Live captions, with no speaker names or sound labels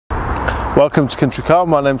Welcome to Country Car,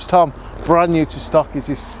 my name's Tom. Brand new to stock is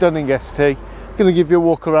this stunning ST. Going to give you a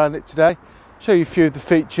walk around it today, show you a few of the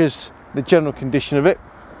features, the general condition of it.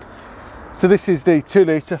 So this is the 2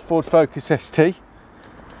 litre Ford Focus ST.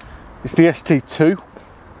 It's the ST2.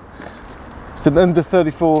 It's an under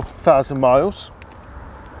 34,000 miles.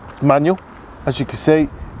 It's manual, as you can see.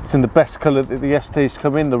 It's in the best colour that the STs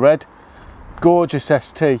come in, the red. Gorgeous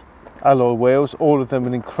ST alloy wheels, all of them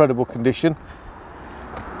in incredible condition.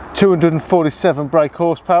 247 brake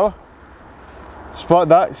horsepower. Despite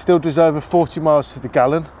that, it still does over 40 miles to the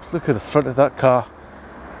gallon. Look at the front of that car,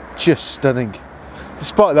 just stunning.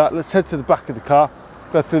 Despite that, let's head to the back of the car,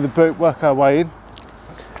 go through the boot, work our way in.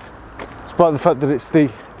 Despite the fact that it's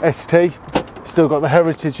the ST, still got the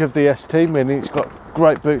heritage of the ST, meaning it's got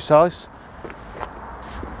great boot size.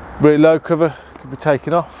 Rear low cover can be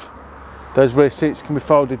taken off. Those rear seats can be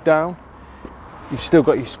folded down. You've still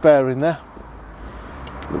got your spare in there.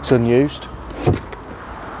 Looks unused.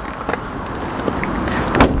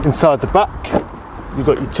 Inside the back, you've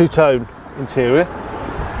got your two-tone interior.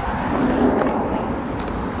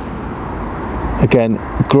 Again,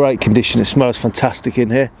 great condition. It smells fantastic in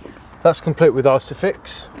here. That's complete with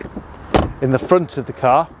Isofix. In the front of the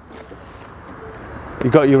car,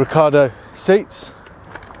 you've got your Ricardo seats.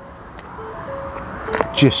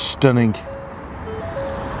 Just stunning.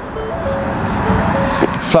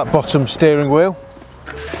 Flat bottom steering wheel.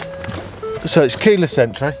 So it's keyless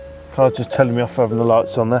entry. Car's just telling me off for having the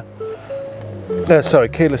lights on there. No, sorry,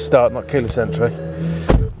 keyless start, not keyless entry.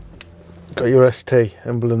 Got your ST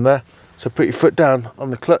emblem there. So put your foot down on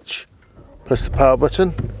the clutch, press the power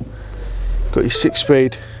button. Got your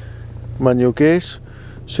 6-speed manual gears.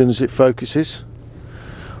 As soon as it focuses,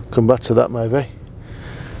 come back to that maybe.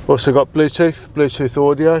 Also got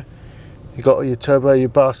Bluetooth audio. You've got all your turbo, your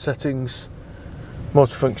bar settings,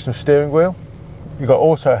 multifunctional steering wheel. You've got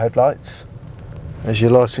auto headlights. There's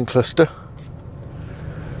your lighting cluster.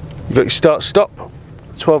 You've got your start stop,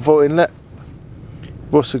 12-volt inlet.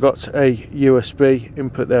 You've also got a USB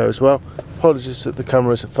input there as well. Apologies that the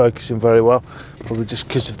camera isn't focusing very well, probably just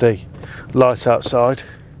because of the light outside.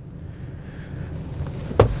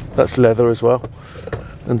 That's leather as well.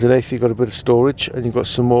 Underneath you've got a bit of storage, and you've got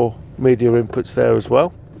some more media inputs there as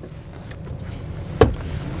well.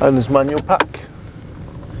 And there's manual pack.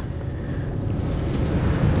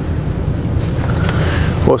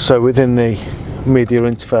 Also within the media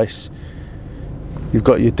interface, you've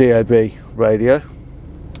got your DAB radio.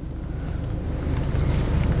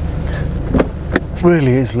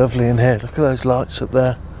 Really is lovely in here. Look at those lights up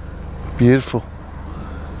there. Beautiful.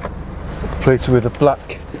 Completed with a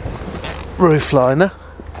black roof liner.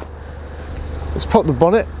 Let's pop the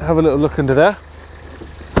bonnet, have a little look under there.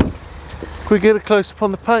 Can we get a close up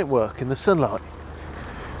on the paintwork in the sunlight?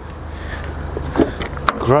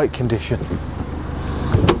 Great condition.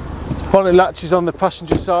 Bonnet latch is on the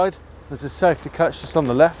passenger side. There's a safety catch just on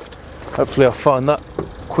the left. Hopefully I'll find that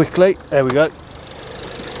quickly. There we go.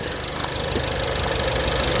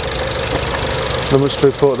 Numbers to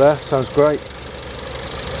report there, sounds great.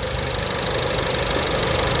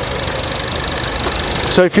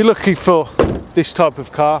 So if you're looking for this type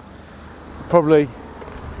of car, probably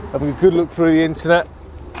having a good look through the internet,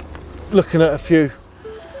 looking at a few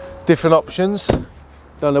different options.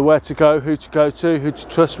 Don't know where to go, who to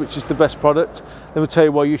trust, which is the best product. Let me tell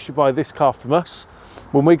you why you should buy this car from us.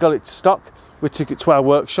 When we got it to stock, we took it to our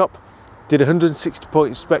workshop, did a 160-point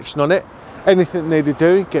inspection on it. Anything that needed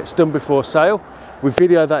doing gets done before sale. We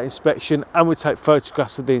video that inspection and we take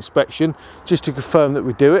photographs of the inspection just to confirm that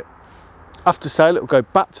we do it. After sale, it will go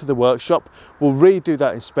back to the workshop. We'll redo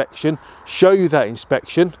that inspection, show you that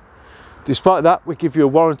inspection. Despite that, we give you a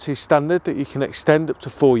warranty standard that you can extend up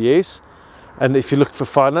to 4 years. And if you're looking for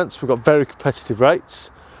finance, we've got very competitive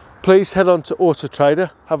rates. Please head on to Auto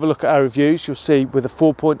Trader, have a look at our reviews. You'll see with a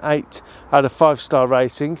 4.8 out of 5-star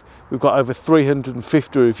rating, we've got over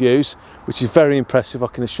 350 reviews, which is very impressive, I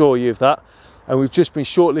can assure you of that. And we've just been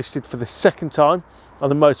shortlisted for the 2nd time on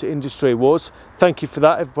the Motor Industry Awards. Thank you for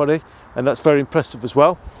that, everybody, and that's very impressive as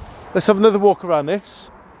well. Let's have another walk around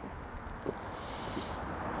this.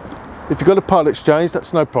 If you've got a part exchange,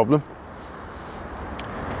 that's no problem.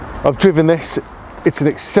 I've driven this, it's an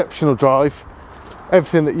exceptional drive.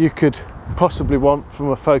 Everything that you could possibly want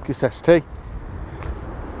from a Focus ST.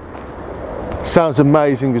 Sounds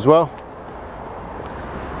amazing as well.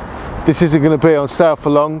 This isn't going to be on sale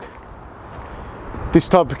for long. This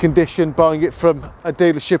type of condition, buying it from a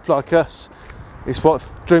dealership like us, is what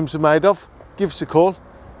dreams are made of. Give us a call.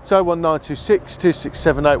 It's 01926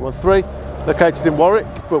 267 813. located in Warwick,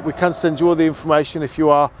 but we can send you all the information if you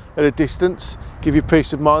are at a distance, give you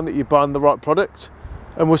peace of mind that you're buying the right product.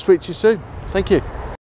 and we'll speak to you soon. Thank you.